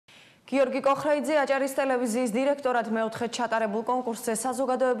გიორგი კოხრეიძე აჭარის ტელევიზიის დირექტორად მეოთხე ჩატარებულ კონკურსზე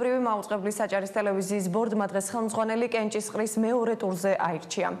საზოგადოებრივი მაუწყებლის აჭარის ტელევიზიის ბორდმა დღეს ხელმძღვანელი კენჭისყრის მეორე ტურზე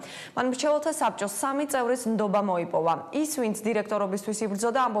აირჩია. მან მრჩეველთა საბჭოს 3 წევრის ნდობა მოიპოვა. ის, ვინც დირექტორობისთვის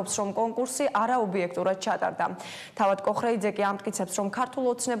იბრძოდა, ამბობს, რომ კონკურსი არაობიექტურად ჩატარდა. თავად კოხრეიძე კი ამტკიცებს, რომ ქართულ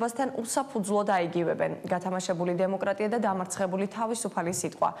ოცნებასთან უსაფუძვლოდ აიგივებენ. გათამაშებული დემოკრატია და დამარცხებული თავისუფალი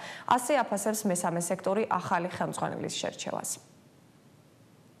სიტყვა. ასე აფასებს მესამე სექტორი ახალი ხელმძღვანელის შერჩევას.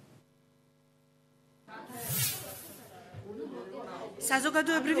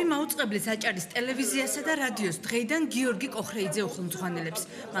 საზოგადოებრივი მაუწყებლის აჭარის ტელევიზიასა და რადიოს დღეიდან გიორგი კოხრეიძე უხელმძღვანელებს.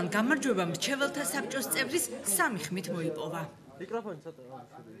 მან გამარჯვება მრჩეველთა საბჭოს წევრის 3 ხმით მოიპოვა.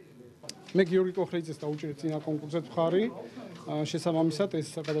 მე გიორგი კოხრეიძეს დაუჭირე წინა კონკურსზე მხარი. შესაბამისად ეს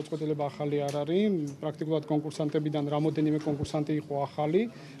გადაწყვეტილება ახალი არ არის. პრაქტიკულად კონკურსანტებიდან რამოდენიმე კონკურსანტი იყო ახალი,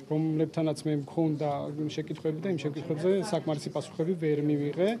 რომლებთანაც მე მქონდა შეკითხვები და იმ შეკითხვებზე საკმარისი პასუხები ვერ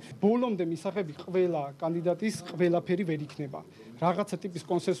მივიღე. ბოლომდე მისაღები ყველა კანდიდატის ყველაფერი ვერ იქნება. რაღაცა ტიპის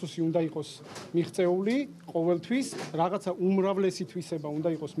კონსენსუსი უნდა იყოს მიღწეული ყოველთვის, რაღაცა უმრავლესი თვისება უნდა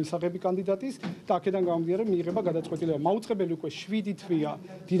იყოს მისაღები კანდიდატის და აქედან გამომდინარე მიიღება გადაწყვეტილება. მაუწყებელი უკვე 7 თვეა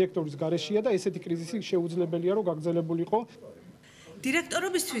დირექტორის გარეშეა და ესეთი კრიზისი შეუძლებელია რომ გაგრძელებულიყო.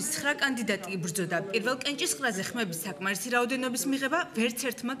 დირექტორობისთვის 9 კანდიდატი იბრძოდა. პირველ კენჭისყრაზე ხმების საკმარისი რაოდენობის მიღება ვერც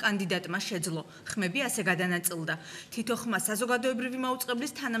ერთმა კანდიდატმა შეძლო. ხმები ასე გადანაწილდა. თითო ხმა საზოგადოებრივი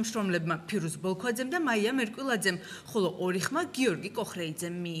მაუწყებლის თანამშრომლებმა ფირუზ ბოლქვაძემ და მაია მერკვილაძემ, ხოლო 2 ხმა გიორგი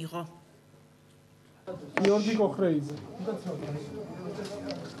კოხრეიძემ მიიღო. გიორგი კოხრეიძე.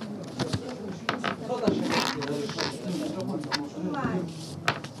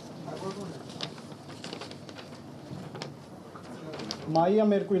 მაია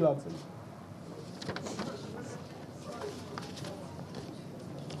მერკვილაძე.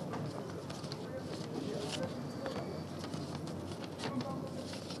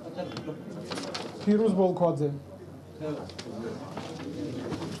 ფირუზ ბოლქვაძე.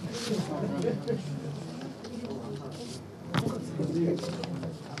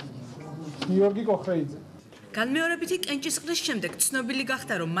 გიორგი კოხრეიძე. განმეორებითი კენჭისყრის შემდეგ ცნობილი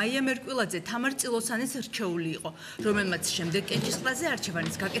გახდა, რომ მაია მერკვილაძე თამარ წილოსანის რჩეული იყო, რომელმაც შემდეგ კენჭისყრაზე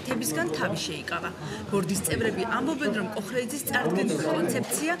არჩევანის გაკეთებისგან თავი შეიკავა. ბორდის წევრები ამბობენ, რომ კოხრეიძის წარდგენილი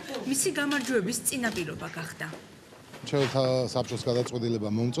კონცეფცია მისი გამარჯვების წინაპირობა გახდა. მრჩეველთა საბჭოს გადაწყვეტილება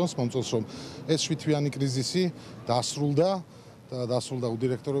მომწონს, რომ ეს 7 თვიანი კრიზისი დასრულდა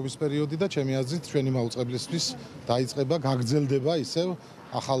უდირექტორობის პერიოდი და ჩემი აზრით ჩვენი მაუწყებლისთვის დაიწყება, გაგრძელდება ისევ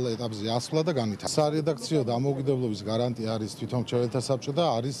ახალ ეტაპზე ასვლა და განვითარება. სარედაქციო დამოუკიდებლობის გარანტია არის თვითონ მრჩეველთა საბჭო და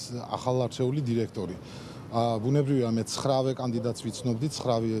არის ახალარჩეული დირექტორი. ბუნებრივია მე 9 კანდიდატს ვიცნობდი,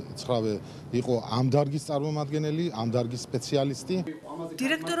 9 იყო ამ დარგის წარმომადგენელი, ამ დარგის სპეციალისტი.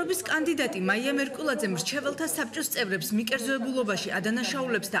 დირექტორობის კანდიდატი მაია მერკვილაძე მრჩეველთა საბჭოს წევრებს მიკერძოებულობაში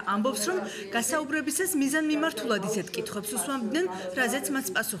ადანაშაულებს და ამბობს, რომ გასაუბრებისას მიზანმიმართულად ისეთ კითხვებს უსვამდნენ, რაზეც მას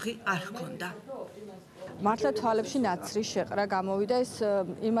პასუხი არ ჰქონდა. მართლა თვალებში ნაცრის შეყრა გამოვიდა ეს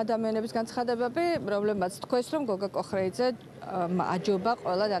იმ ადამიანების განცხადებები, რომლებმაც თქვეს, რომ გოგა კოხრეიძე აჯობა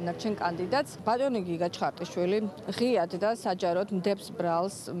ყველა დანარჩენ კანდიდატს. ბატონი გიგა ჩხარტიშვილი ღიად და საჯაროდ მდებს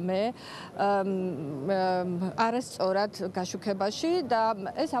ბრალს მე არასწორად გაშუქებაში და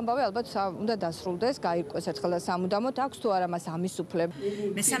ეს ამბავი ალბათ უნდა დასრულდეს, გაირკვეს ერთხელ და სამუდამოდ, აქვს თუ არა მას ამის უფლება.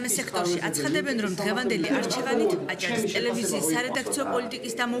 მესამე სექტორში აცხადებენ, რომ დღევანდელი არჩევანით აჭარის ტელევიზიის სარედაქციო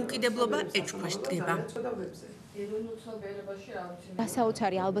პოლიტიკის დამოუკიდებლობა ეჭვქვეშ დგება.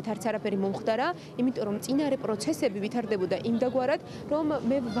 გასაოცარი ალბათ არც არაფერი მომხდარა, იმიტომ რომ წინარე პროცესები ვითარდებოდა იმდაგვარად, რომ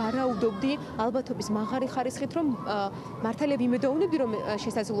მე ვარაუდობდი ალბათობის მაღარი ხარისხით, რომ მართალია იმედოვნებდი, რომ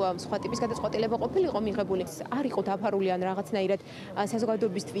შესაძლოა სხვა ტიპის გადაწყვეტილება ყოფილიყო მიღებული. არ იყო დაფარული ან რაღაცნაირად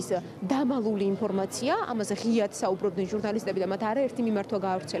საზოგადოებისთვის დამალული ინფორმაცია, ამაზე ღიად საუბრობდნენ ჟურნალისტები და მათ არაერთი მიმართვა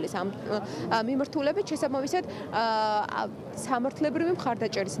გაავრცელეს ამ მიმართულებით. შესაბამისად, სამართლებრივი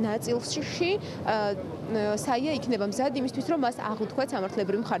მხარდაჭერის ნაწილში საია იქნება მზად იმისთვის, რომ მას აღუთქვათ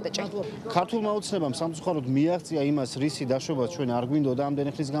სამართლებრივი მხარდაჭერი. ქართულმა ოცნებამ სამწუხაროდ მიაღწია იმას, რისი დაშვება ჩვენ არ გვინდოდა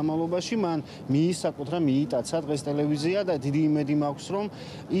ამდენი ხნის განმავლობაში, მან მიისაკუთრა, მიიტაცა დღეს ტელევიზია და დიდი იმედი მაქვს, რომ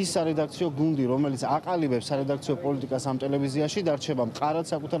ის სარედაქციო გუნდი, რომელიც აყალიბებს სარედაქციო პოლიტიკას ამ ტელევიზიაში, დარჩება მყარად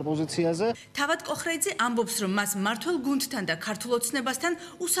საკუთარ პოზიციაზე. თავად კოხრეიძე ამბობს, რომ მას მმართველ გუნდთან და ქართულ ოცნებასთან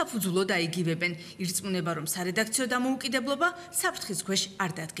უსაფუძვლოდ აიგივებენ. ირწმუნება, რომ სარედაქციო დამოუკიდებლობა საფრთხის ქვეშ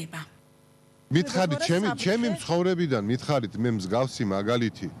არ დადგება. მითხარით ჩემი მცხოვრებიდან მითხარით მე მსგავსი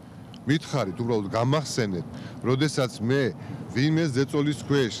მაგალითი მითხარით უბრალოდ გამახსენეთ როდესაც მე ვინმეს ზეწოლის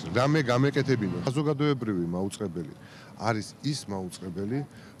ქვეშ რამე გამეკეთებინო საზოგადოებრივი მაუწყებელი არის ის მაუწყებელი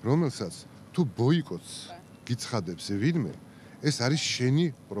რომელსაც თუ ბოიკოტს გიცხადებს ვინმე ეს არის შენი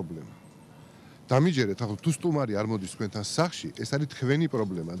პრობლემა დამიჯერეთ, ახლა თუ სტუმარი არ მოდის თქვენთან სახლში, ეს არის თქვენი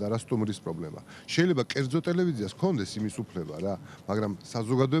პრობლემა და რა სტუმრის პრობლემა. შეიძლება კერძო ტელევიზიას ჰქონდეს იმის უფლება რა, მაგრამ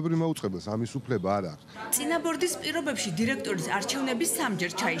საზოგადოებრივ მაუწყებელს ამის უფლება არ აქვს. წინაბორდის პირობებში დირექტორის არჩევნები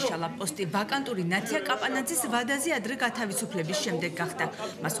სამჯერ ჩაიშალა. პოსტი ვაკანტური ნათია კაპანაძის ვადაზე ადრე გათავისუფლების შემდეგ გახდა.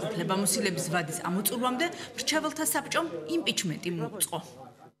 მას უფლებამოსილების ვადის ამოწურვამდე მრჩეველთა საბჭომ იმპიჩმენტი მოუწყო.